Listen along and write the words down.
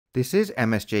This is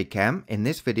MSJ Chem. In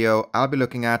this video, I'll be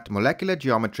looking at molecular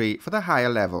geometry for the higher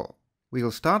level. We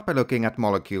will start by looking at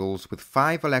molecules with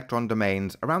 5 electron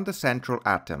domains around the central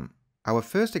atom. Our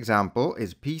first example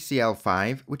is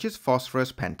PCl5, which is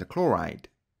phosphorus pentachloride.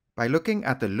 By looking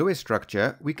at the Lewis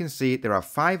structure, we can see there are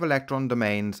 5 electron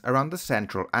domains around the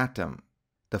central atom.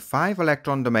 The 5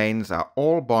 electron domains are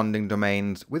all bonding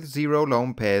domains with 0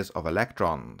 lone pairs of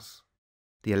electrons.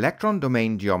 The electron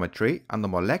domain geometry and the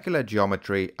molecular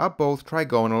geometry are both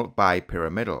trigonal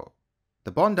bipyramidal.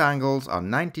 The bond angles are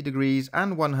 90 degrees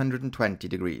and 120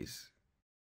 degrees.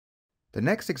 The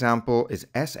next example is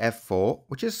SF4,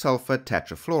 which is sulfur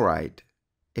tetrafluoride.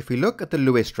 If we look at the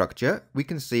Lewis structure, we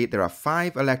can see there are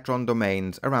 5 electron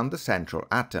domains around the central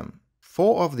atom.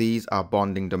 4 of these are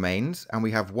bonding domains, and we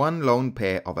have 1 lone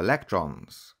pair of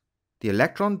electrons. The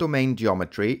electron domain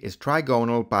geometry is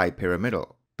trigonal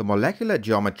bipyramidal. The molecular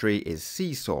geometry is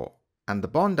seesaw, and the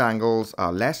bond angles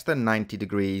are less than 90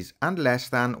 degrees and less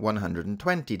than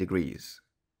 120 degrees.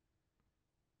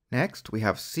 Next, we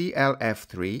have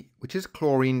ClF3, which is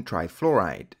chlorine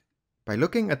trifluoride. By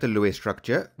looking at the Lewis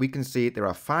structure, we can see there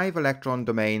are 5 electron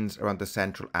domains around the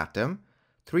central atom,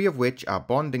 3 of which are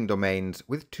bonding domains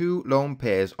with 2 lone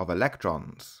pairs of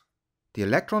electrons. The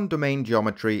electron domain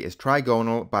geometry is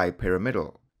trigonal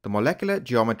bipyramidal. The molecular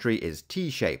geometry is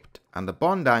T-shaped, and the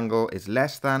bond angle is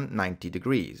less than 90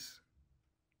 degrees.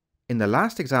 In the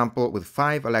last example with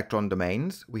 5 electron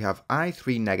domains, we have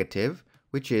I3 negative,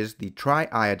 which is the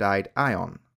triiodide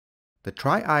ion. The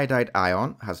triiodide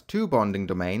ion has 2 bonding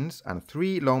domains and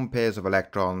 3 lone pairs of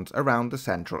electrons around the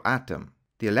central atom.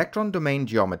 The electron domain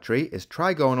geometry is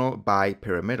trigonal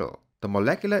bipyramidal. The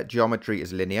molecular geometry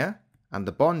is linear, and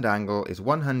the bond angle is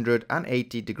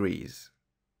 180 degrees.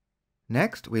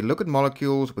 Next, we look at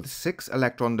molecules with 6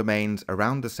 electron domains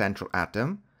around the central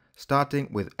atom, starting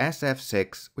with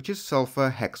SF6, which is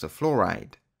sulfur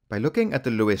hexafluoride. By looking at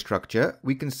the Lewis structure,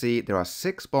 we can see there are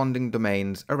 6 bonding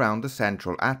domains around the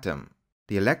central atom.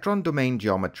 The electron domain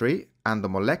geometry and the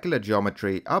molecular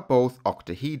geometry are both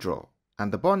octahedral,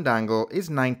 and the bond angle is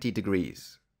 90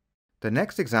 degrees. The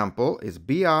next example is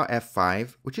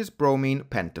BrF5, which is bromine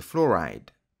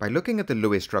pentafluoride. By looking at the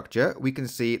Lewis structure, we can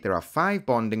see there are 5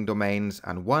 bonding domains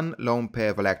and 1 lone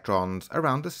pair of electrons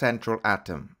around the central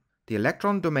atom. The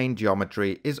electron domain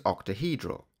geometry is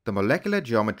octahedral. The molecular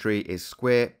geometry is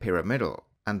square pyramidal,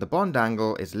 and the bond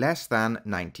angle is less than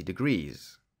 90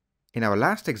 degrees. In our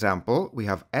last example, we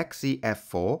have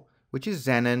XeF4, which is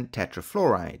xenon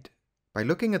tetrafluoride. By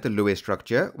looking at the Lewis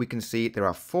structure, we can see there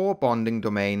are 4 bonding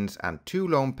domains and 2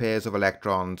 lone pairs of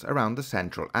electrons around the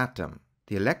central atom.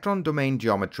 The electron domain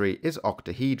geometry is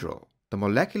octahedral. The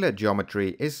molecular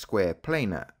geometry is square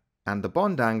planar, and the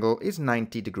bond angle is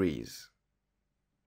 90 degrees.